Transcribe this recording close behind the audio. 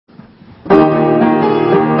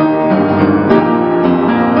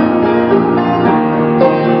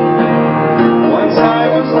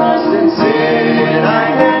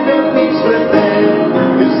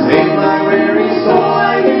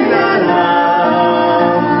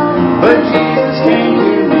but Jesus came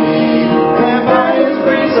to me, and by His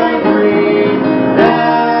grace I'm free.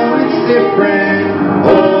 Now it's different,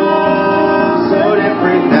 oh, so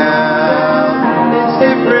different now. It's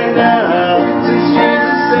different now, since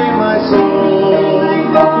Jesus saved my soul.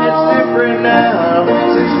 It's different now,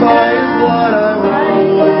 since by His blood I'm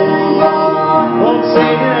whole. Won't say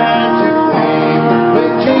it had to be, but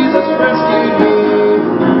Jesus rescued me.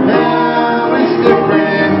 Now it's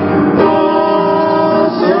different, oh,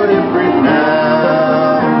 so different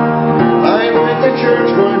now. I went to church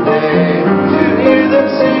one day to hear them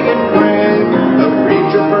sing and pray. A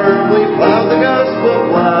preacher firmly plowed the gospel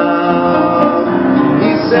plow.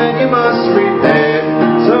 He said you must repent,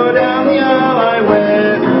 so down the aisle I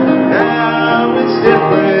went. Now it's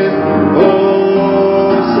different,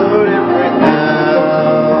 oh, so different now.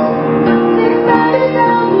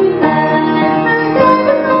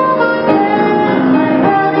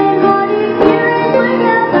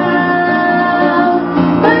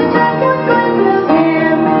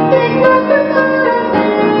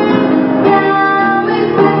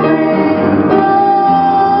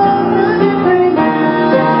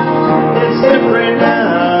 It's different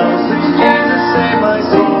now, since Jesus saved my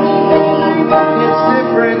soul. It's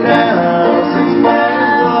different now, since by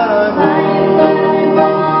His blood I'm whole.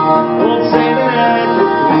 Won't say that I had to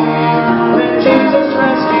flee when Jesus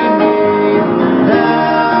rescued me.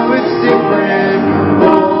 Now it's different,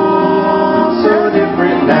 oh, so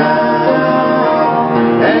different now.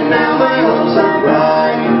 And now my hopes are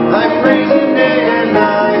bright. I praise Him day and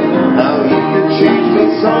night. How He could change me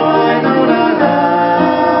so I know not how.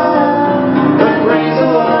 But praise the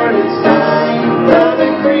Lord, it's time. The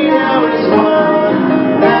victory now is won.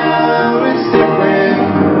 Now it's different,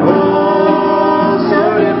 oh, so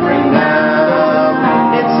different now.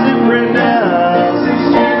 It's different now,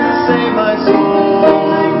 since Jesus saved my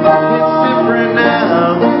soul. It's different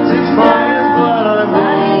now, since by His blood I'm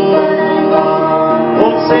whole.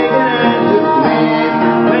 Won't say that I had to flee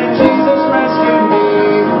when Jesus rescued me.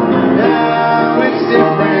 Now it's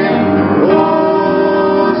different,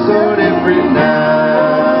 oh, so different now.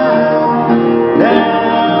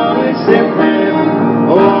 Now it's different,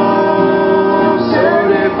 oh, so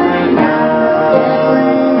different now.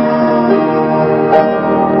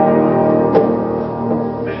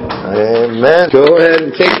 Amen. Go ahead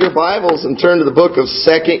and take your Bibles and turn to the book of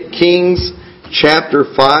 2 Kings chapter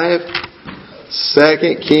 5.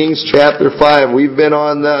 2 Kings chapter 5. We've been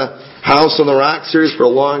on the House on the Rock series for a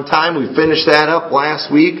long time. We finished that up last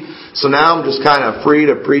week. So now I'm just kind of free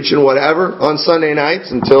to preach and whatever on Sunday nights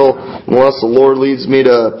unless the Lord leads me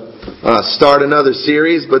to start another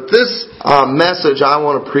series. But this message I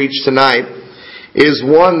want to preach tonight is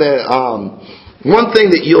one thing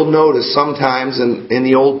that you'll notice sometimes in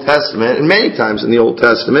the Old Testament, and many times in the Old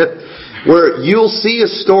Testament, where you'll see a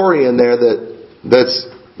story in there that's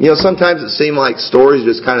sometimes it seems like stories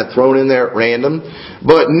just kind of thrown in there at random,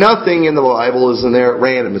 but nothing in the Bible is in there at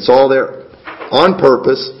random. It's all there on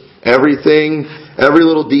purpose. Everything, every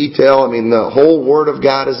little detail. The whole Word of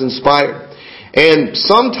God is inspired. And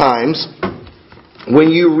sometimes when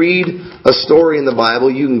you read a story in the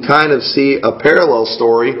Bible, you can kind of see a parallel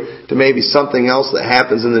story to maybe something else that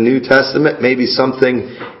happens in the New Testament, maybe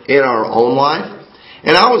something in our own life.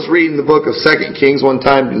 And I was reading the book of 2 Kings one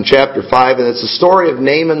time in chapter 5, and it's the story of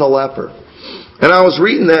Naaman the leper. And I was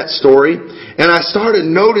reading that story, and I started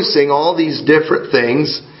noticing all these different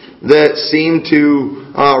things that seem to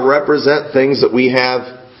represent things that we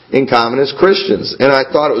have in common as Christians. And I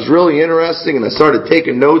thought it was really interesting, and I started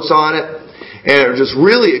taking notes on it. And it just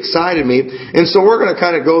really excited me. And so we're going to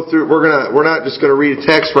kind of go through, we're not just going to read a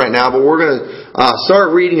text right now, but we're going to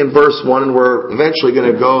start reading in verse 1, and we're eventually going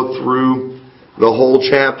to go through the whole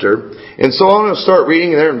chapter. And so I'm going to start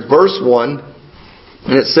reading there in verse 1.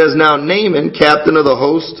 And it says, Now Naaman, captain of the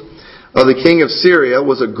host of the king of Syria,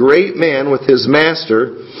 was a great man with his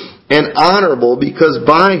master, and honorable, because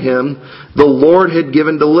by him the Lord had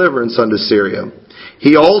given deliverance unto Syria.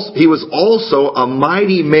 He was also a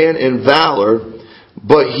mighty man in valor,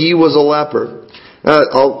 but he was a leper.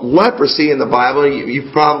 Leprosy in the Bible, you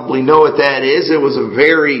probably know what that is. It was a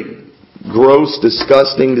very gross,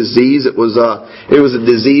 disgusting disease. It was a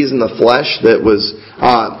disease in the flesh it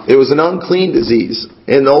was an unclean disease.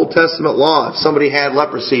 In the Old Testament law, if somebody had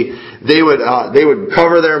leprosy, they would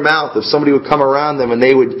cover their mouth if somebody would come around them, and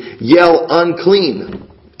they would yell unclean.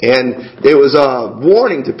 And it was a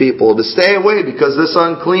warning to people to stay away, because this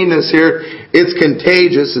uncleanness here, it's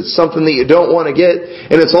contagious. It's something that you don't want to get,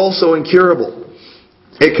 and it's also incurable.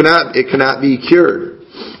 It cannot be cured.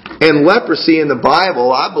 And leprosy in the Bible,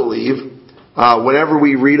 I believe, whenever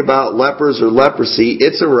we read about lepers or leprosy,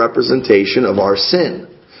 it's a representation of our sin.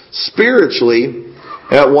 Spiritually,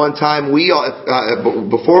 at one time,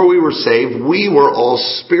 before we were saved, we were all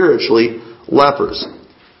spiritually lepers.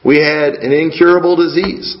 We had an incurable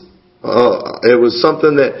disease. It was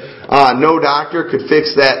something that no doctor could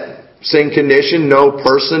fix that sin condition. No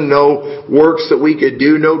person, no works that we could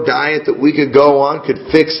do, no diet that we could go on could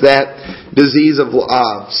fix that disease of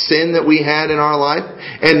sin that we had in our life.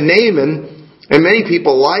 And Naaman, and many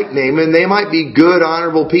people like Naaman, they might be good,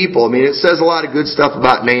 honorable people. I mean, it says a lot of good stuff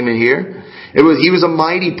about Naaman here. He was a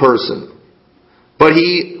mighty person. But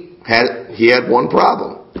he had one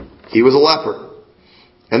problem. He was a leper.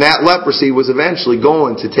 And that leprosy was eventually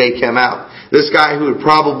going to take him out. This guy who had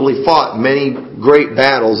probably fought many great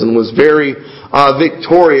battles and was very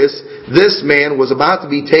victorious, this man was about to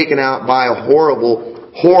be taken out by a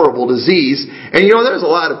horrible, horrible disease. And there's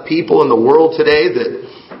a lot of people in the world today that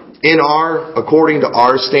according to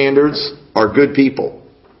our standards, are good people.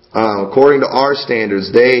 According to our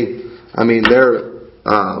standards, they're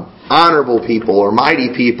honorable people or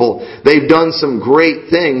mighty people. They've done some great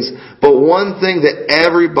things. But one thing that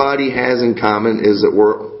everybody has in common is that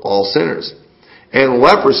we're all sinners. And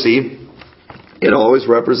leprosy, it always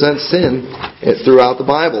represents sin throughout the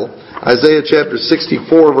Bible. Isaiah chapter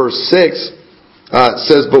 64 verse 6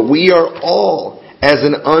 says, "But we are all as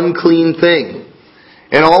an unclean thing,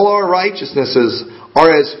 and all our righteousnesses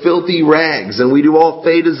are as filthy rags, and we do all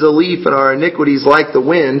fade as a leaf, and our iniquities like the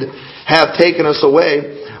wind have taken us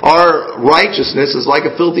away." Our righteousness is like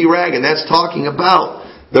a filthy rag, and that's talking about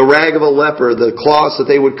the rag of a leper, the cloths that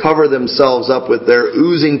they would cover themselves up with, their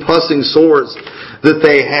oozing, pussing sores that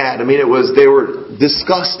they had. They were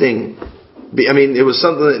disgusting. It was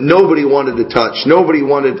something that nobody wanted to touch. Nobody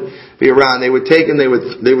wanted to be around. They would take them, they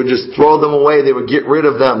would just throw them away. They would get rid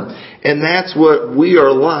of them. And that's what we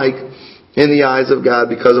are like in the eyes of God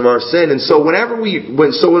because of our sin. And so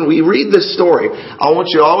when we read this story, I want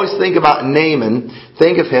you to always think about Naaman.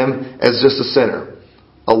 Think of him as just a sinner,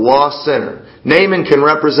 a lost sinner. Naaman can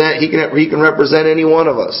represent any one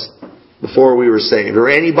of us before we were saved, or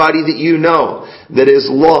anybody that you know that is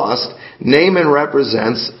lost. Naaman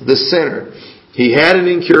represents the sinner. He had an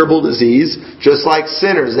incurable disease, just like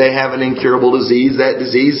sinners, they have an incurable disease, that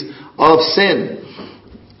disease of sin.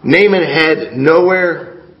 Naaman had nowhere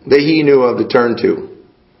that he knew of to turn to.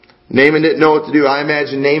 Naaman didn't know what to do. I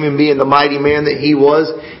imagine Naaman being the mighty man that he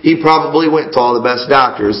was, he probably went to all the best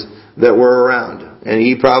doctors that were around. And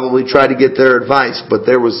he probably tried to get their advice, but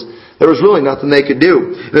there was really nothing they could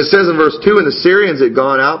do. And it says in verse 2, "And the Syrians had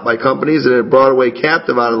gone out by companies and had brought away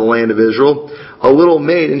captive out of the land of Israel a little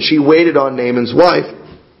maid, and she waited on Naaman's wife.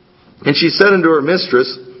 And she said unto her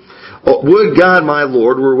mistress, Would God my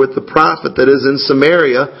Lord were with the prophet that is in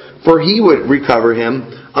Samaria, for he would recover him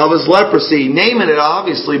of his leprosy." Naaman had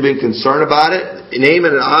obviously been concerned about it.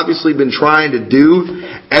 Naaman had obviously been trying to do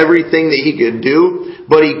everything that he could do,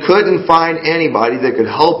 but he couldn't find anybody that could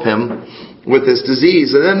help him with this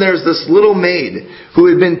disease. And then there's this little maid who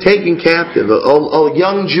had been taken captive, a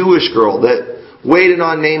young Jewish girl that waited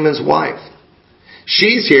on Naaman's wife.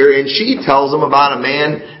 She's here and she tells him about a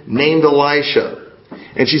man named Elisha.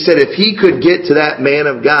 And she said if he could get to that man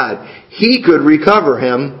of God, he could recover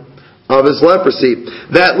him of his leprosy.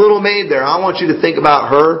 That little maid there, I want you to think about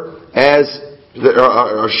her as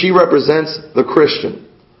she represents the Christian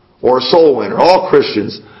or a soul winner. All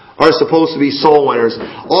Christians are supposed to be soul winners.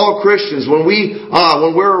 All Christians, when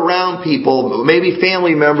we're around people, maybe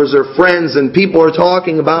family members or friends, and people are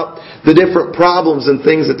talking about the different problems and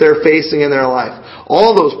things that they're facing in their life,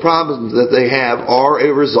 all those problems that they have are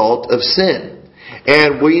a result of sin.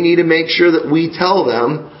 And we need to make sure that we tell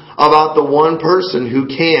them about the one person who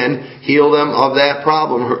can heal them of that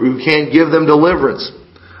problem, who can give them deliverance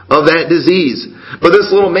of that disease. But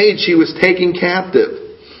this little maid, she was taken captive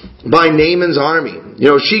by Naaman's army.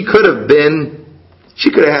 She could have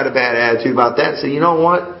had a bad attitude about that. Say, you know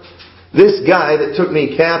what? This guy that took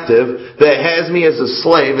me captive, that has me as a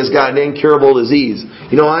slave, has got an incurable disease.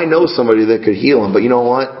 I know somebody that could heal him, but you know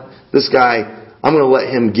what? This guy, I'm going to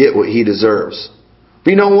let him get what he deserves.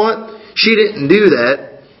 But you know what? She didn't do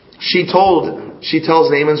that. She tells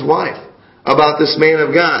Naaman's wife about this man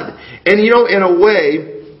of God. And in a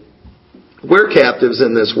way, we're captives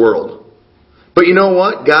in this world. But you know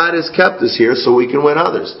what? God has kept us here so we can win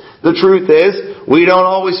others. The truth is, we don't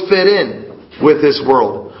always fit in with this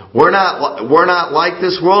world. We're not like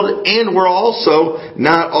this world, and we're also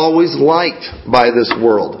not always liked by this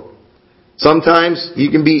world. Sometimes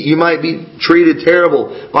you might be treated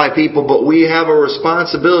terrible by people, but we have a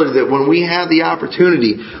responsibility that when we have the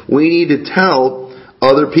opportunity, we need to tell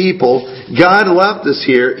other people. God left us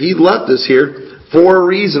here. He left us here for a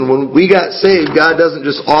reason. When we got saved, God doesn't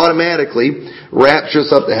just automatically rapture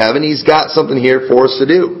us up to heaven. He's got something here for us to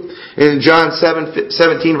do. In John 17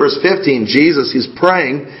 verse 15, Jesus, He's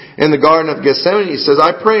praying in the Garden of Gethsemane. He says,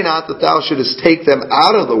 I pray not that thou shouldest take them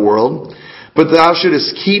out of the world, but thou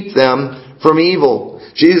shouldest keep them from evil.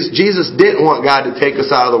 Jesus didn't want God to take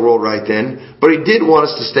us out of the world right then, but He did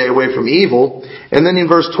want us to stay away from evil. And then in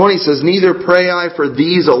verse 20 He says, neither pray I for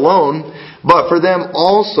these alone, but for them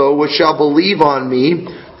also which shall believe on me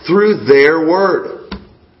through their word.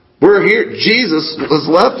 We're here. Jesus has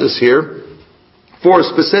left us here for a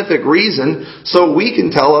specific reason so we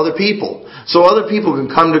can tell other people. So other people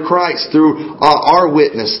can come to Christ through our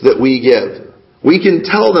witness that we give. We can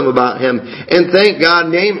tell them about Him. And thank God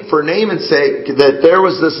for Naaman's sake that there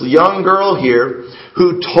was this young girl here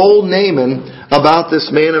who told Naaman about this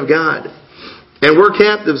man of God. And we're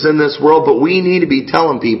captives in this world, but we need to be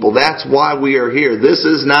telling people. That's why we are here. This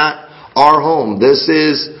is not our home. This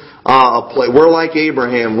is a place. We're like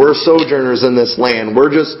Abraham. We're sojourners in this land. We're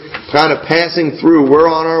just kind of passing through. We're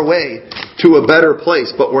on our way to a better place,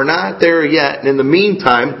 but we're not there yet. And in the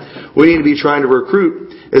meantime, we need to be trying to recruit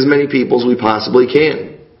as many people as we possibly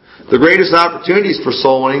can. The greatest opportunities for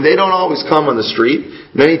soul winning, they don't always come on the street.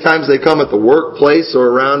 Many times they come at the workplace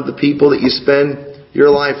or around the people that you spend your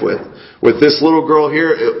life with. With this little girl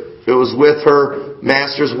here, it was with her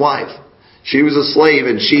master's wife. She was a slave,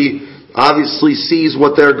 and she obviously sees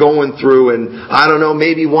what they're going through. And I don't know,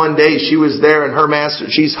 maybe one day she was there and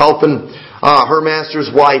she's helping her master's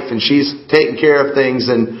wife, and she's taking care of things.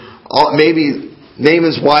 And maybe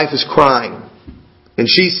Naaman's wife is crying. And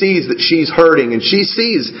she sees that she's hurting, and she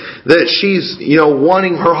sees that she's,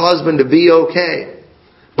 wanting her husband to be okay.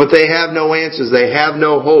 But they have no answers. They have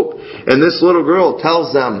no hope. And this little girl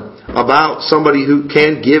tells them about somebody who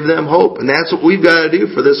can give them hope. And that's what we've got to do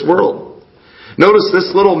for this world. Notice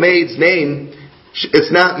this little maid's name, it's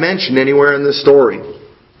not mentioned anywhere in this story.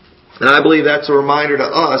 And I believe that's a reminder to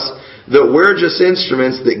us that we're just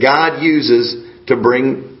instruments that God uses to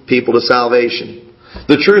bring people to salvation.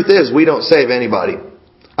 The truth is, we don't save anybody.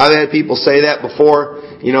 I've had people say that before.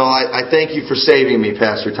 I thank you for saving me,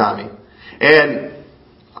 Pastor Tommy. And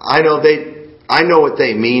I know what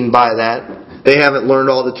they mean by that. They haven't learned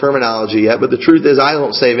all the terminology yet. But the truth is, I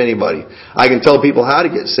don't save anybody. I can tell people how to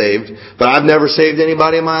get saved, but I've never saved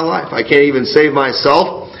anybody in my life. I can't even save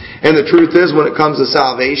myself. And the truth is, when it comes to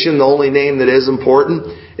salvation, the only name that is important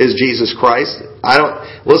is Jesus Christ. I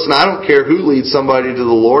don't care who leads somebody to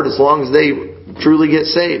the Lord as long as they truly get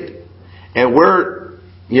saved. And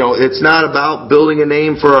it's not about building a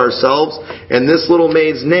name for ourselves. And this little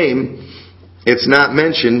maid's name, it's not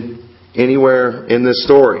mentioned anywhere in this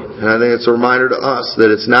story. And I think it's a reminder to us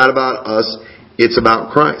that it's not about us, it's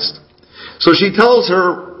about Christ. So she tells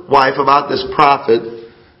her wife about this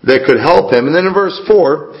prophet that could help him. And then in verse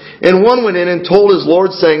 4, and one went in and told his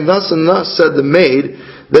Lord, saying, thus and thus said the maid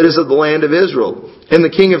that is of the land of Israel. And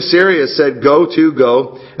the king of Syria said, go,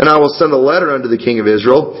 and I will send a letter unto the king of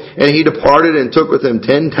Israel. And he departed and took with him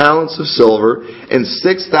 10 talents of silver, and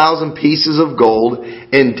 6,000 pieces of gold,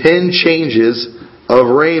 and 10 changes of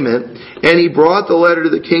raiment. And he brought the letter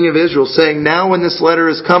to the king of Israel, saying, now when this letter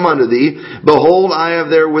is come unto thee, behold, I have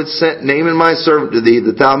therewith sent Naaman my servant to thee,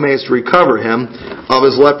 that thou mayest recover him of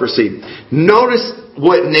his leprosy. Notice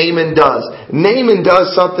what Naaman does. Naaman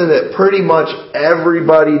does something that pretty much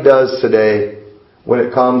everybody does today when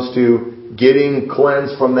it comes to getting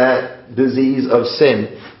cleansed from that disease of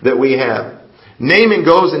sin that we have. Naaman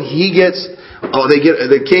goes and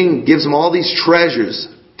the king gives him all these treasures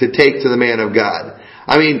to take to the man of God.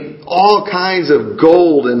 I mean, all kinds of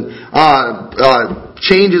gold and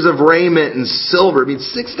changes of raiment and silver. I mean,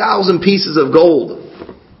 6,000 pieces of gold.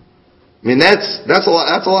 I mean, that's a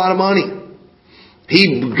lot of money.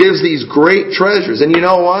 He gives these great treasures. And you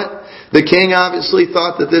know what? The king obviously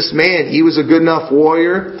thought that this man, he was a good enough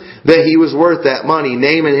warrior that he was worth that money.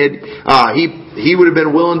 Naaman he would have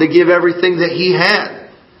been willing to give everything that he had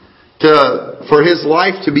for his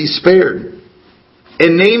life to be spared.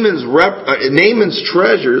 And Naaman's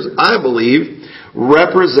treasures, I believe,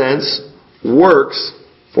 represents works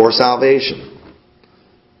for salvation.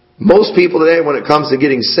 Most people today, when it comes to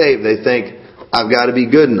getting saved, they think, I've got to be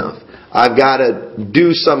good enough. I've got to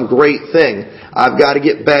do some great thing. I've got to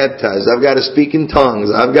get baptized. I've got to speak in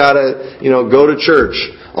tongues. I've got to, go to church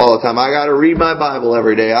all the time. I got to read my Bible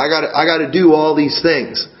every day. I got to do all these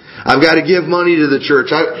things. I've got to give money to the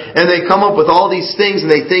church. And they come up with all these things,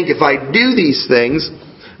 and they think if I do these things,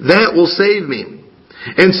 that will save me.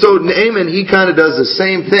 And so Naaman, he kind of does the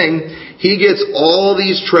same thing. He gets all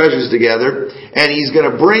these treasures together, and he's going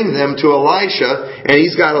to bring them to Elisha, and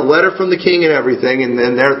he's got a letter from the king and everything, and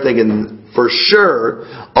then they're thinking, for sure,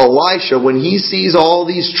 Elisha, when he sees all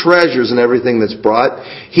these treasures and everything that's brought,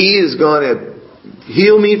 he is going to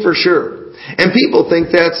heal me for sure. And people think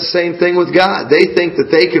that's the same thing with God. They think that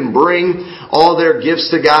they can bring all their gifts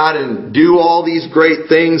to God and do all these great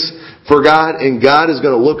things for God, and God is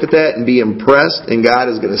going to look at that and be impressed, and God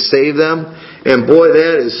is going to save them. And boy,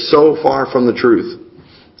 that is so far from the truth.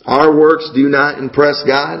 Our works do not impress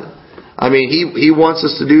God. I mean, He wants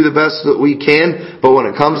us to do the best that we can, but when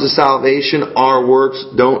it comes to salvation, our works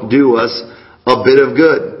don't do us a bit of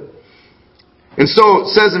good. And so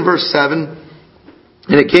it says in verse 7,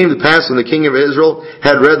 and it came to pass when the king of Israel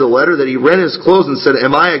had read the letter that he rent his clothes and said,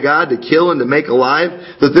 Am I a God to kill and to make alive,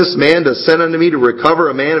 that this man does send unto me to recover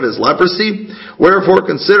a man of his leprosy? Wherefore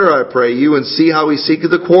consider, I pray you, and see how he seeketh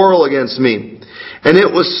a quarrel against me. And it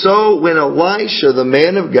was so when Elisha, the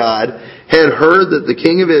man of God, had heard that the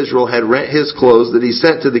king of Israel had rent his clothes, that he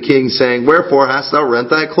sent to the king, saying, Wherefore hast thou rent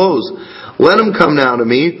thy clothes? Let him come now to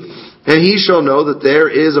me, and he shall know that there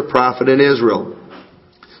is a prophet in Israel.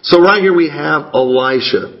 So right here we have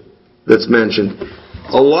Elisha that's mentioned.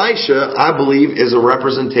 Elisha, I believe, is a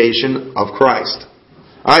representation of Christ.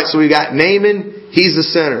 Alright, so we've got Naaman, he's the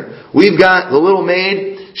sinner. We've got the little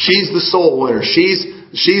maid, she's the soul winner. She's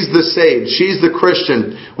the saved. She's the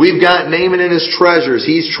Christian. We've got Naaman and his treasures.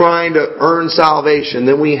 He's trying to earn salvation.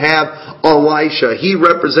 Then we have Elisha. He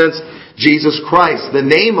represents Jesus Christ. The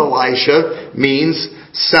name Elisha means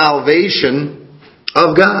salvation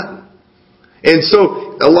of God. And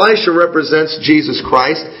so Elisha represents Jesus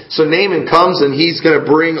Christ. So Naaman comes and he's going to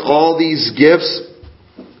bring all these gifts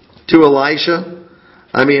to Elisha.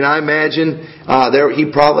 I mean, I imagine he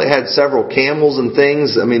probably had several camels and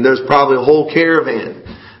things. I mean, there's probably a whole caravan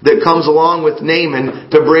that comes along with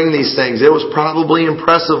Naaman to bring these things. It was probably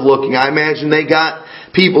impressive looking. I imagine they got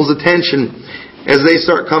people's attention as they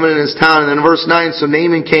start coming in his town. And then verse 9, so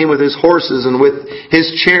Naaman came with his horses and with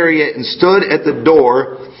his chariot and stood at the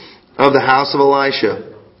door of the house of Elisha.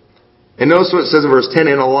 And notice what it says in verse 10,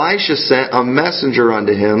 And Elisha sent a messenger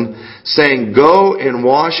unto him, saying, Go and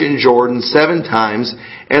wash in Jordan 7 times,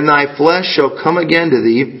 and thy flesh shall come again to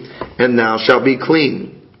thee, and thou shalt be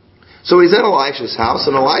clean. So he's at Elisha's house,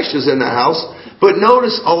 and Elisha's in the house. But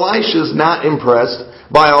notice Elisha's not impressed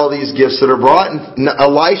by all these gifts that are brought. And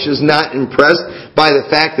Elisha's not impressed by the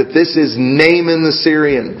fact that this is Naaman the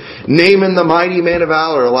Syrian. Naaman the mighty man of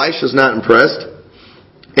valor. Elisha's not impressed.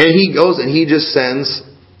 And he goes and he just sends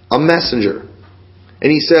a messenger.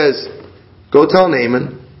 And he says, Go tell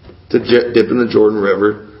Naaman to dip in the Jordan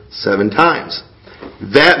River 7 times.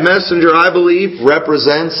 That messenger, I believe,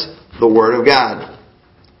 represents the Word of God.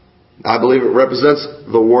 I believe it represents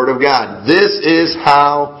the Word of God. This is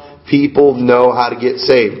how people know how to get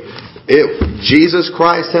saved. Jesus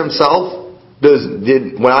Christ Himself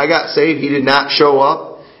when I got saved, He did not show up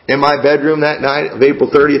in my bedroom that night of April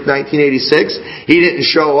 30th, 1986. He didn't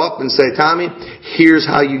show up and say, Tommy, here's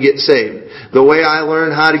how you get saved. The way I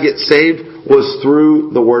learned how to get saved was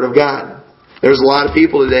through the Word of God. There's a lot of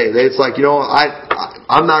people today. It's like,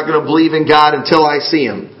 I'm not going to believe in God until I see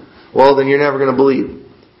Him. Well, then you're never going to believe.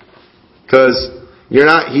 Because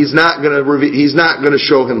He's not going to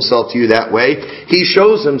show Himself to you that way. He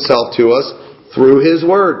shows Himself to us through His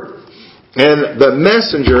Word. And the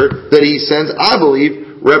messenger that He sends, I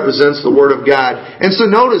believe, represents the Word of God. And so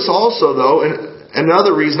notice also, though, and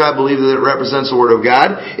another reason I believe that it represents the Word of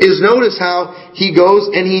God, is notice how he goes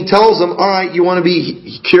and he tells them, Alright, you want to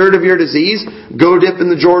be cured of your disease? Go dip in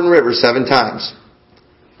the Jordan River 7 times.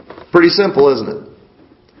 Pretty simple, isn't it?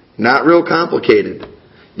 Not real complicated.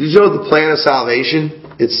 Did you know the plan of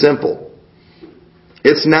salvation? It's simple.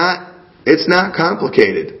 It's not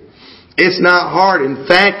complicated. It's not hard. In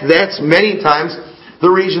fact, that's many times the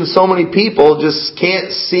reason so many people just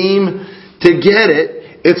can't seem to get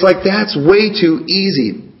it. It's like, that's way too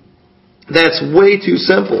easy. That's way too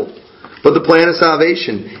simple. But the plan of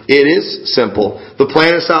salvation, it is simple. The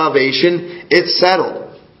plan of salvation, it's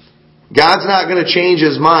settled. God's not going to change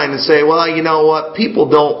His mind and say, well, you know what? People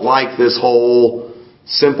don't like this whole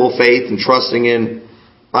simple faith and trusting in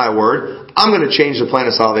my Word. I'm going to change the plan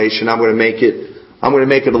of salvation. I'm going to make it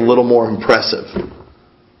a little more impressive.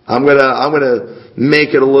 I'm going to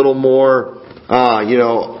make it a little more,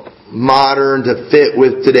 modern to fit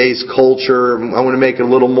with today's culture. I'm going to make it a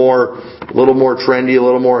little more trendy, a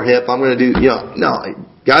little more hip. I'm going to do, no,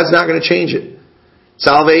 God's not going to change it.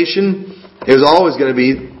 Salvation is always going to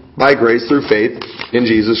be by grace through faith in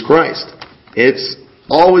Jesus Christ. It's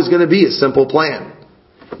always going to be a simple plan.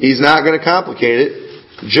 He's not going to complicate it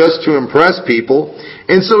just to impress people.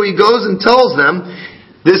 And so He goes and tells them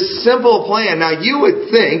this simple plan. Now you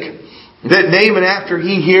would think That Naaman, after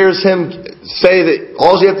he hears him say that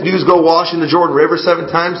all you have to do is go wash in the Jordan River 7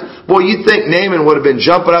 times, boy, you'd think Naaman would have been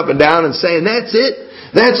jumping up and down and saying, that's it?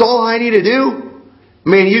 That's all I need to do? I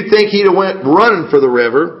mean, you'd think he'd have went running for the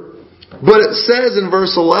river. But it says in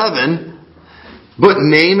verse 11, but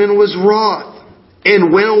Naaman was wroth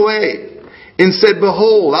and went away and said,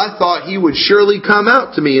 behold, I thought he would surely come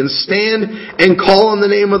out to me and stand and call on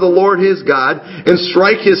the name of the Lord his God and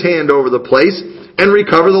strike his hand over the place and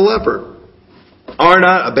recover the leper. Are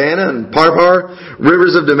not Abana and Parpar,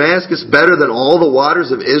 rivers of Damascus, better than all the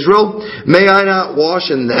waters of Israel? May I not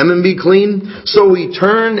wash in them and be clean? So he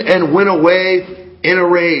turned and went away in a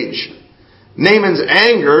rage. Naaman's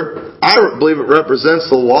anger, I believe it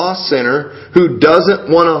represents the lost sinner who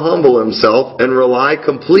doesn't want to humble himself and rely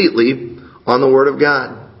completely on the Word of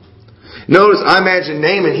God. Notice, I imagine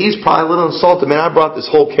Naaman, he's probably a little insulted. Man, I brought this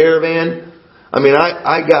whole caravan. I mean,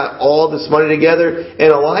 I got all this money together, and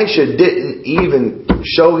Elisha didn't even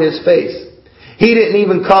show his face. He didn't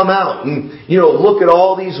even come out and, look at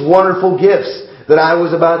all these wonderful gifts that I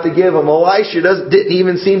was about to give him. Elisha didn't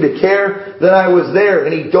even seem to care that I was there.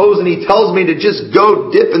 And he goes and he tells me to just go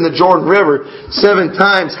dip in the Jordan River 7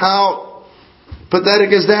 times. How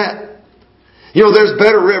pathetic is that? There's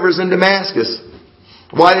better rivers in Damascus.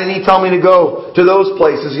 Why didn't he tell me to go to those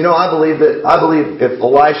places? I believe if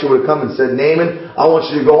Elisha would have come and said, Naaman, I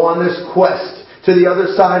want you to go on this quest to the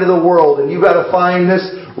other side of the world, and you've got to find this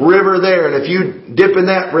river there. And if you dip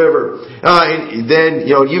in that river, then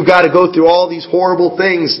you've got to go through all these horrible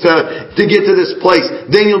things to get to this place.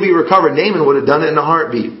 Then you'll be recovered. Naaman would have done it in a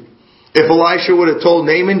heartbeat. If Elisha would have told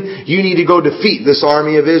Naaman, you need to go defeat this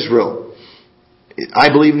army of Israel,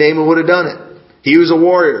 I believe Naaman would have done it. He was a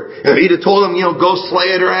warrior. If he'd have told him, go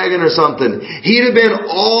slay a dragon or something, he'd have been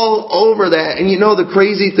all over that. And the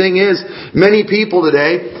crazy thing is, many people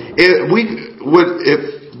today, if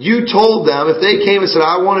you told them, if they came and said,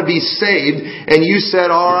 I want to be saved, and you said,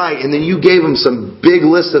 all right, and then you gave them some big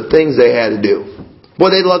list of things they had to do, boy,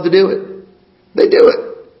 they'd love to do it. They do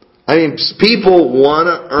it. I mean, people want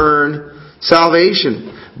to earn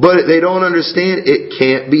salvation. But they don't understand it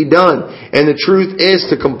can't be done. And the truth is,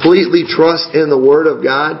 to completely trust in the Word of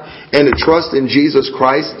God and to trust in Jesus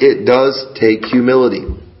Christ, it does take humility.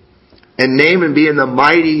 And Naaman, being the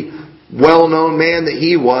mighty, well-known man that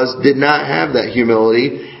he was, did not have that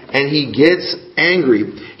humility. And he gets angry.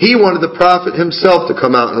 He wanted the prophet himself to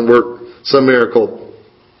come out and work some miracle.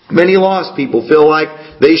 Many lost people feel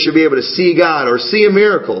like they should be able to see God or see a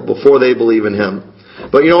miracle before they believe in Him.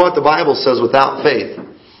 But you know what? The Bible says without faith,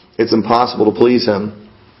 it's impossible to please Him.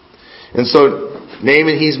 And so,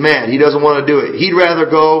 Naaman, he's mad. He doesn't want to do it. He'd rather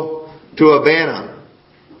go to Abana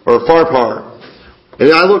or Pharpar.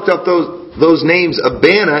 And I looked up those names.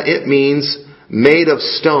 Abana, it means made of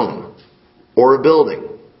stone or a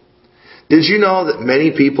building. Did you know that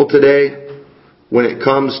many people today, when it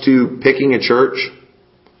comes to picking a church,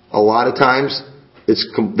 a lot of times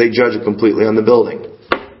they judge it completely on the building?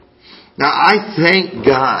 Now, I thank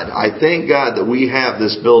God that we have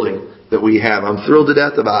this building that we have. I'm thrilled to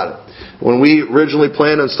death about it. When we originally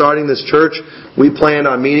planned on starting this church, we planned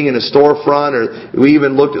on meeting in a storefront, or we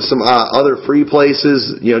even looked at some other free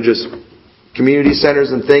places, just community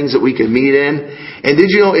centers and things that we could meet in. And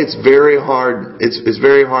did you know it's very hard? It's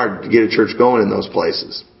very hard to get a church going in those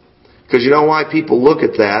places. Because you know why? People look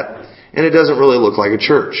at that, and it doesn't really look like a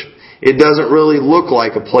church. It doesn't really look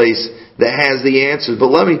like a place that has the answers. But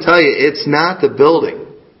let me tell you, it's not the building.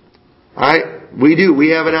 Alright? We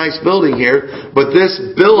have a nice building here, but this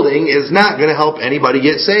building is not going to help anybody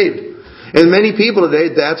get saved. And many people today,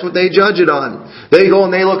 that's what they judge it on. They go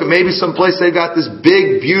and they look at maybe some place they've got this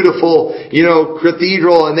big, beautiful,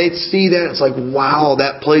 cathedral, and they see that. It's like, wow,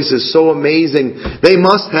 that place is so amazing. They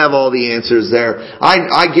must have all the answers there.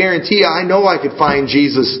 I guarantee you, I know I could find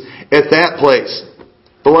Jesus at that place.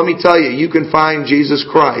 But let me tell you, you can find Jesus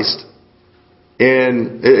Christ.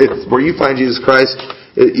 And where you find Jesus Christ,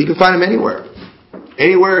 you can find Him anywhere.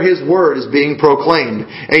 Anywhere His Word is being proclaimed.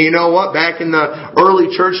 And you know what? Back in the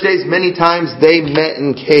early church days, many times they met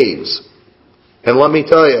in caves. And let me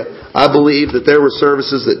tell you, I believe that there were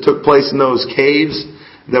services that took place in those caves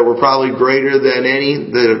that were probably greater than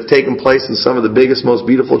any that have taken place in some of the biggest, most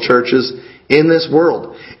beautiful churches in this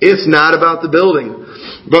world. It's not about the building.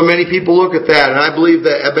 But many people look at that, and I believe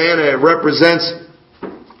that Abana represents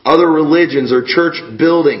other religions or church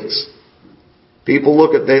buildings. People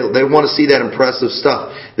look at, they want to see that impressive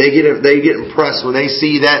stuff. They get impressed when they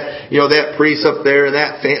see that, that priest up there and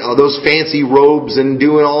those fancy robes and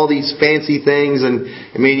doing all these fancy things. And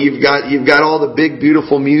I mean, you've got all the big,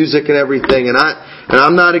 beautiful music and everything. And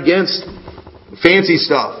I'm not against fancy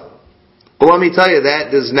stuff. But let me tell you, that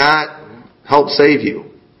does not help save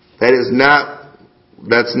you. That's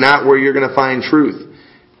not where you're going to find truth.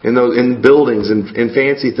 In buildings and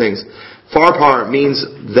fancy things. Farpar means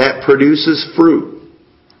that produces fruit.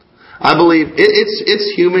 I believe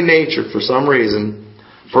it's human nature for some reason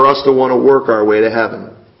for us to want to work our way to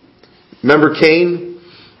heaven. Remember Cain?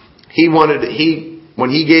 When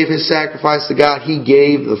he gave his sacrifice to God, he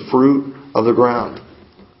gave the fruit of the ground.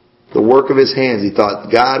 The work of his hands. He thought,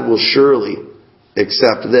 God will surely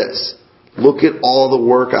accept this. Look at all the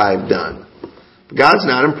work I've done. God's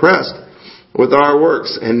not impressed with our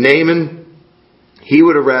works. And Naaman, he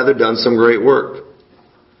would have rather done some great work.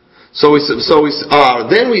 Then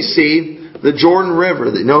we see the Jordan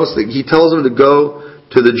River. Notice that he tells him to go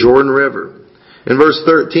to the Jordan River. In verse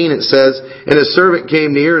 13 it says, And his servant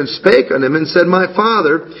came near and spake unto him and said, My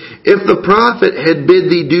father, if the prophet had bid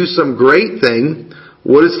thee do some great thing,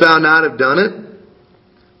 wouldest thou not have done it?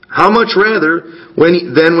 How much rather when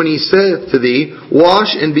he saith to thee,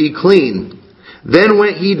 Wash and be clean? Then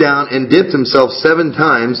went he down and dipped himself 7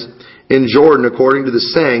 times in Jordan, according to the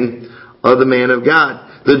saying of the man of God.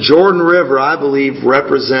 The Jordan River, I believe,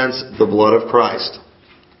 represents the blood of Christ.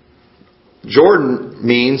 Jordan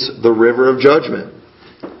means the river of judgment.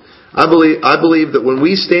 I believe that when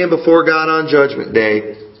we stand before God on Judgment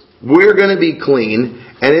Day, we're going to be clean,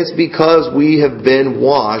 and it's because we have been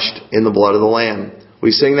washed in the blood of the Lamb. We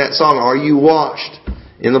sing that song, Are you washed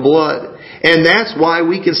in the blood? And that's why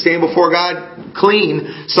we can stand before God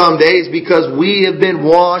clean some days, because we have been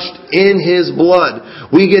washed in His blood.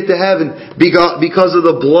 We get to heaven because of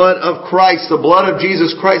the blood of Christ, the blood of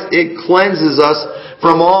Jesus Christ. It cleanses us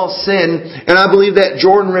from all sin. And I believe that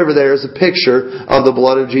Jordan River there is a picture of the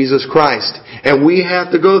blood of Jesus Christ. And we have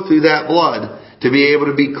to go through that blood to be able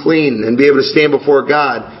to be clean and be able to stand before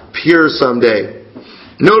God pure someday.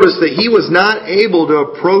 Notice that he was not able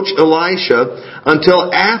to approach Elisha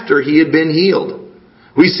until after he had been healed.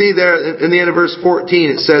 We see there in the end of verse 14,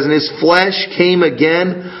 it says, And his flesh came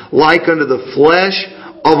again like unto the flesh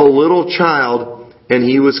of a little child, and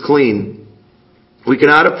he was clean. We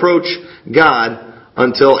cannot approach God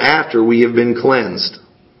until after we have been cleansed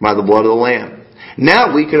by the blood of the Lamb.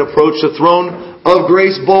 Now we can approach the throne of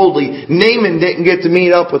grace boldly. Naaman didn't get to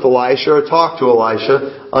meet up with Elisha or talk to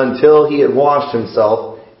Elisha until he had washed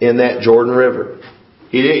himself in that Jordan River.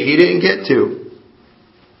 He didn't get to.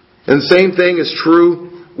 And the same thing is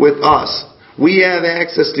true with us. We have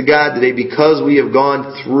access to God today because we have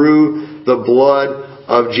gone through the blood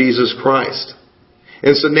of Jesus Christ.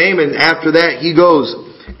 And so Naaman, after that, he goes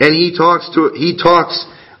and he talks to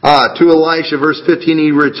Elisha. Verse 15,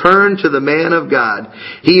 he returned to the man of God,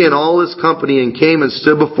 he and all his company, and came and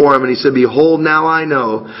stood before him. And he said, Behold, now I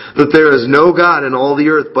know that there is no God in all the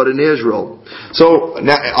earth but in Israel. So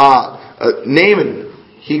Naaman,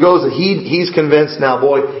 he goes and he's convinced now,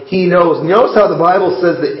 boy. He knows. Notice how the Bible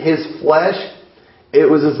says that his flesh, it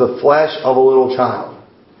was as the flesh of a little child.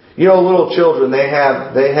 You know, little children, they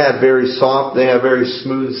have very soft, they have very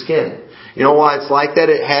smooth skin. You know why it's like that?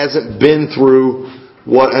 It hasn't been through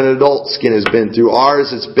what an adult skin has been through.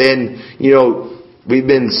 Ours, it's been, we've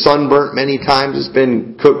been sunburnt many times. It's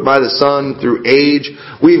been cooked by the sun through age.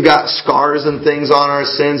 We've got scars and things on our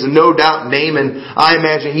sins. And no doubt Naaman, I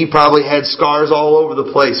imagine he probably had scars all over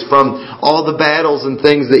the place from all the battles and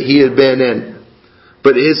things that he had been in.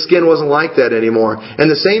 But his skin wasn't like that anymore. And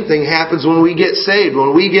the same thing happens when we get saved.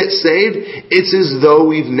 When we get saved, it's as though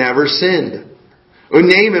we've never sinned.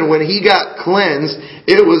 Naaman, when he got cleansed,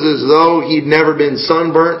 it was as though he'd never been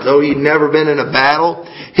sunburnt, though he'd never been in a battle.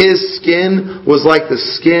 His skin was like the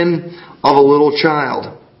skin of a little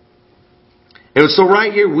child. And so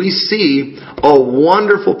right here we see a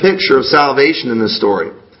wonderful picture of salvation in this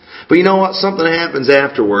story. But you know what? Something happens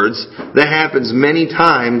afterwards that happens many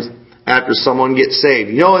times after someone gets saved.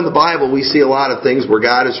 You know, in the Bible we see a lot of things where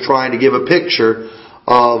God is trying to give a picture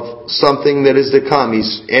of something that is to come.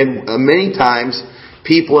 And many times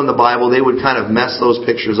people in the Bible, they would kind of mess those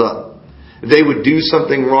pictures up. They would do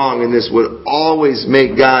something wrong, and this would always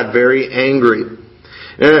make God very angry.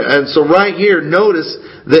 And so right here, notice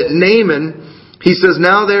that Naaman, he says,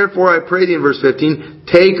 Now therefore I pray thee, in verse 15,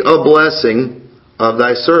 take a blessing of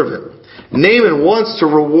thy servant. Naaman wants to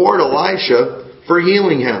reward Elisha for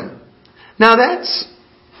healing him. Now that's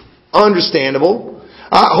understandable.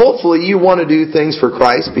 Hopefully you want to do things for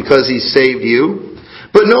Christ because He saved you.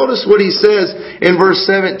 But notice what he says in verse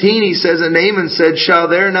 17. He says, And Naaman said,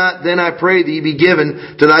 Shall there not then, I pray thee, be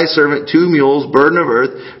given to thy servant 2 mules, burden of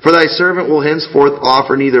earth? For thy servant will henceforth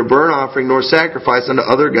offer neither burnt offering nor sacrifice unto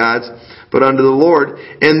other gods, but unto the Lord.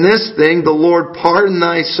 And this thing the Lord pardon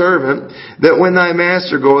thy servant, that when thy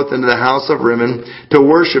master goeth into the house of Rimmon to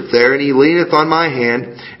worship there, and he leaneth on my hand,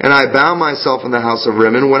 and I bow myself in the house of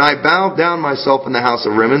Rimmon, when I bow down myself in the house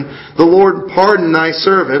of Rimmon, the Lord pardon thy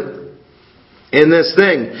servant in this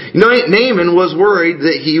thing. You know, Naaman was worried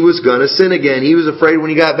that he was going to sin again. He was afraid when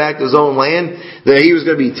he got back to his own land that he was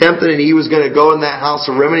going to be tempted and he was going to go in that house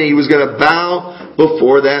of Rimmon and he was going to bow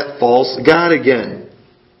before that false god again.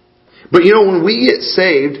 But you know, when we get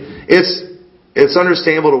saved, it's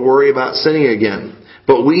understandable to worry about sinning again.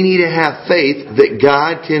 But we need to have faith that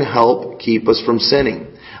God can help keep us from sinning.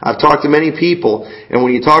 I've talked to many people, and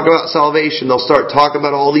when you talk about salvation, they'll start talking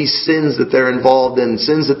about all these sins that they're involved in,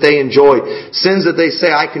 sins that they enjoy, sins that they say,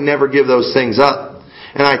 I can never give those things up.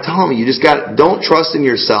 And I tell them, don't trust in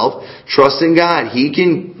yourself, trust in God. He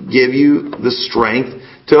can give you the strength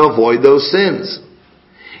to avoid those sins.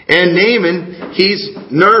 And Naaman, he's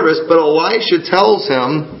nervous, but Elisha tells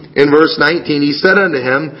him in verse 19, he said unto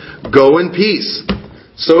him, go in peace.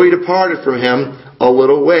 So he departed from him a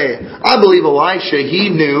little way. I believe Elisha,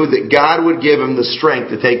 he knew that God would give him the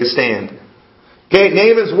strength to take a stand. Okay,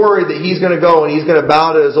 Naaman's worried that he's going to go and he's going to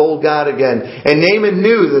bow to his old God again. And Naaman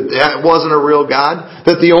knew that that wasn't a real God,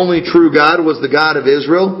 that the only true God was the God of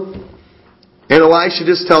Israel. And Elisha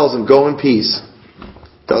just tells him, go in peace.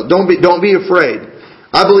 Don't be afraid.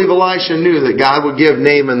 I believe Elisha knew that God would give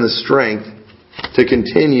Naaman the strength to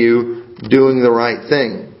continue doing the right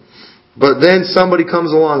thing. But then somebody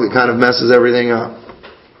comes along that kind of messes everything up.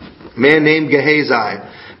 A man named Gehazi.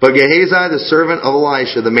 But Gehazi, the servant of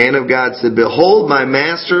Elisha, the man of God, said, behold, my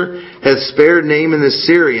master hath spared Naaman the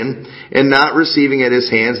Syrian, and not receiving at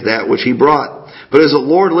his hands that which he brought. But as the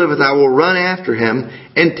Lord liveth, I will run after him,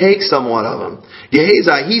 and take somewhat of him.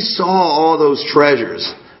 Gehazi, he saw all those treasures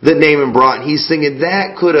that Naaman brought, and he's thinking,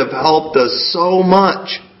 that could have helped us so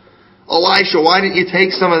much. Elisha, why didn't you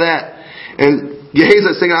take some of that? And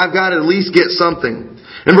Gehazi saying, I've got to at least get something.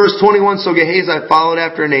 In verse 21, so Gehazi followed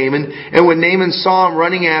after Naaman, and when Naaman saw him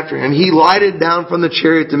running after him, he lighted down from the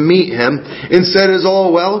chariot to meet him, and said, is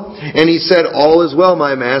all well? And he said, all is well,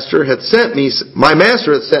 my master hath sent me,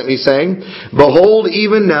 saying, behold,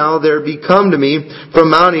 even now there be come to me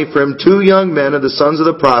from Mount Ephraim 2 young men of the sons of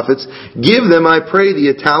the prophets. Give them, I pray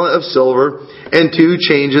thee, a talent of silver, and 2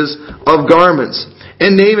 changes of garments.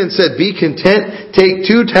 And Naaman said, be content, take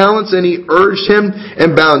 2 talents. And he urged him,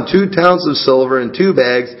 and bound 2 talents of silver in 2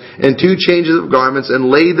 bags, and 2 changes of garments, and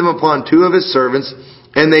laid them upon 2 of his servants,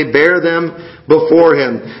 and they bare them before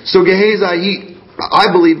him. So Gehazi, I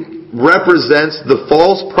believe, represents the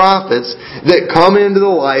false prophets that come into the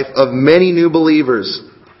life of many new believers.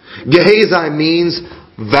 Gehazi means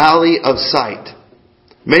valley of sight.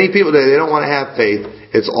 Many people today, they don't want to have faith.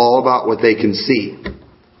 It's all about what they can see.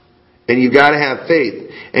 And you've got to have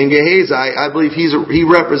faith. And Gehazi, I believe he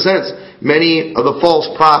represents many of the false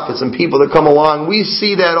prophets and people that come along. We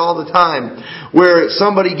see that all the time, where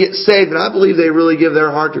somebody gets saved, and I believe they really give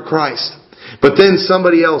their heart to Christ. But then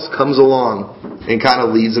somebody else comes along and kind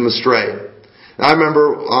of leads them astray. I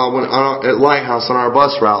remember at Lighthouse on our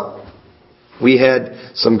bus route, we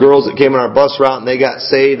had some girls that came on our bus route and they got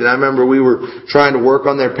saved. And I remember we were trying to work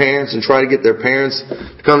on their parents and try to get their parents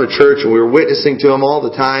to come to church. And we were witnessing to them all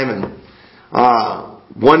the time. And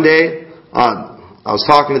one day, I was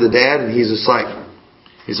talking to the dad and he's like,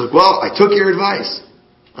 well, I took your advice.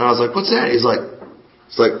 And I was like, what's that? He's like,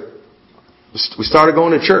 we started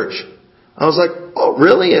going to church. I was like, oh,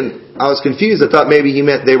 really? And I was confused. I thought maybe he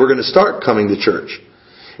meant they were going to start coming to church.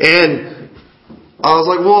 And I was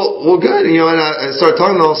like, well, good. And I started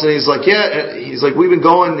talking to him, and he's like, yeah. He's like, we've been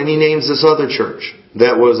going, and he names this other church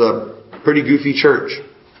that was a pretty goofy church.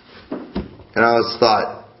 And I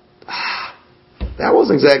thought, that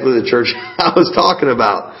wasn't exactly the church I was talking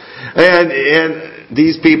about. And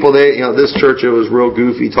these people, this church, it was real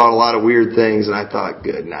goofy, taught a lot of weird things, and I thought,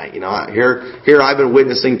 good night. Here I've been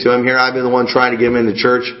witnessing to him. Here I've been the one trying to get him into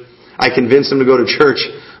church. I convinced him to go to church,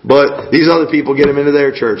 but these other people get him into their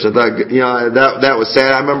church. I thought, that was sad.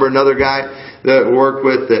 I remember another guy that I worked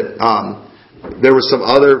with that, there were some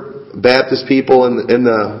other Baptist people in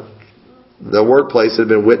the workplace that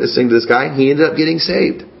had been witnessing to this guy, and he ended up getting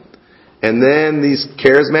saved. And then these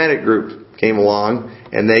charismatic group came along,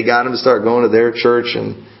 and they got him to start going to their church,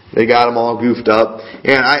 and they got him all goofed up.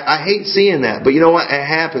 And I hate seeing that, but you know what? It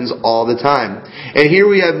happens all the time. And here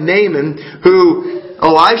we have Naaman, who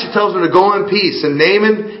Elisha tells him to go in peace. And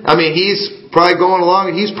Naaman, he's probably going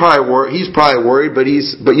along, and he's probably worried, but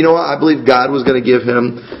you know what? I believe God was going to give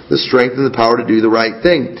him the strength and the power to do the right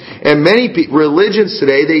thing. And many religions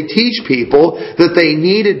today, they teach people that they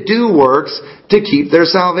need to do works to keep their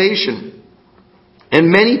salvation. And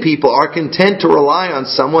many people are content to rely on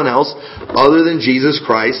someone else other than Jesus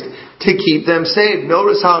Christ to keep them saved.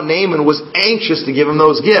 Notice how Naaman was anxious to give him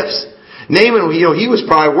those gifts. Naaman, he was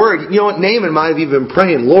probably worried. You know what? Naaman might have even been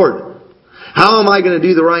praying, Lord, how am I going to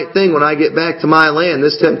do the right thing when I get back to my land?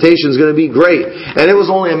 This temptation is going to be great. And it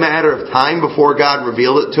was only a matter of time before God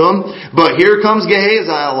revealed it to him. But here comes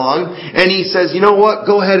Gehazi along, and he says, you know what?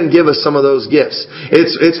 Go ahead and give us some of those gifts.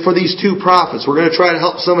 It's for these two prophets. We're going to try to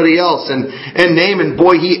help somebody else. And Naaman,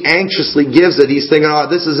 boy, he anxiously gives it. He's thinking,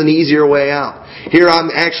 oh, this is an easier way out. Here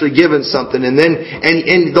I'm actually given something. And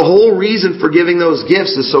the whole reason for giving those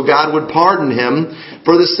gifts is so God would pardon him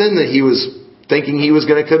for the sin that he was thinking he was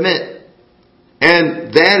going to commit. And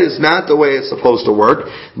that is not the way it's supposed to work.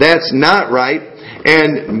 That's not right.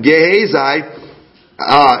 And Gehazi,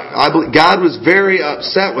 I believe God was very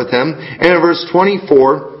upset with him. And in verse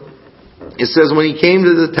 24, it says, when he came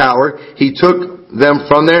to the tower, he took them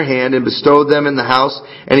from their hand and bestowed them in the house,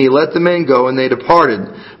 and he let the men go, and they departed.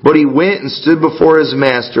 But he went and stood before his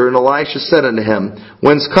master, and Elisha said unto him,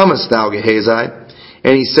 Whence comest thou, Gehazi?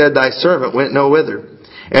 And he said, Thy servant went no whither.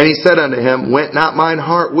 And he said unto him, Went not mine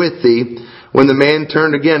heart with thee, when the man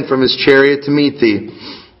turned again from his chariot to meet thee?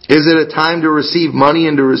 Is it a time to receive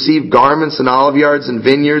money and to receive garments and olive yards and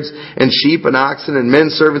vineyards and sheep and oxen and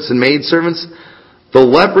men servants and maidservants? The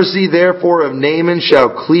leprosy therefore of Naaman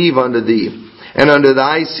shall cleave unto thee, and unto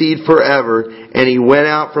thy seed forever. And he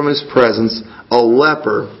went out from his presence, a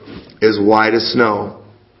leper as white as snow.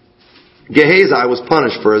 Gehazi was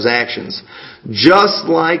punished for his actions,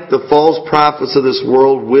 just like the false prophets of this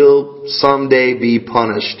world will someday be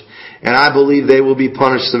punished. And I believe they will be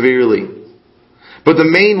punished severely. But the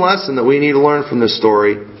main lesson that we need to learn from this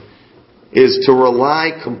story is to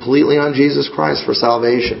rely completely on Jesus Christ for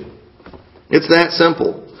salvation. It's that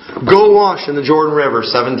simple. Go wash in the Jordan River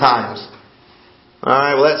 7 times.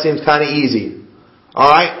 Alright, well that seems kind of easy.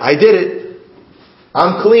 Alright, I did it.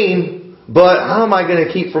 I'm clean, but how am I going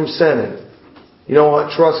to keep from sinning? You know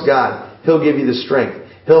what? Trust God. He'll give you the strength.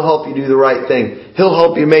 He'll help you do the right thing. He'll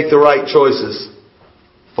help you make the right choices.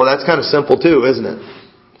 Well, that's kind of simple too, isn't it?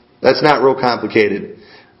 That's not real complicated.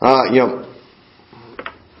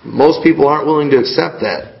 Most people aren't willing to accept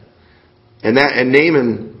that. And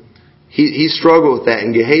Naaman, he struggled with that.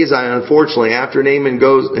 And Gehazi, unfortunately, after Naaman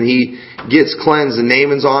goes and he gets cleansed and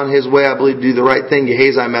Naaman's on his way, I believe, to do the right thing,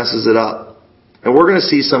 Gehazi messes it up. And we're going to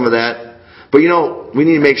see some of that. But we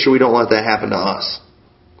need to make sure we don't let that happen to us.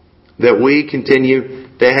 That we continue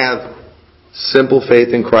to have simple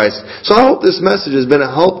faith in Christ. So I hope this message has been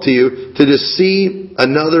a help to you to just see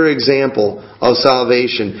another example of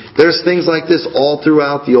salvation. There's things like this all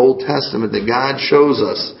throughout the Old Testament that God shows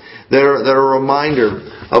us that are a reminder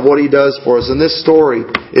of what He does for us. And this story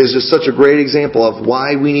is just such a great example of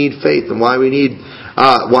why we need faith and why we need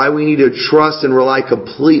to trust and rely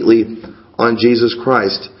completely on Jesus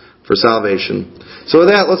Christ for salvation. So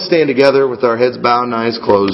with that, let's stand together with our heads bowed and eyes closed.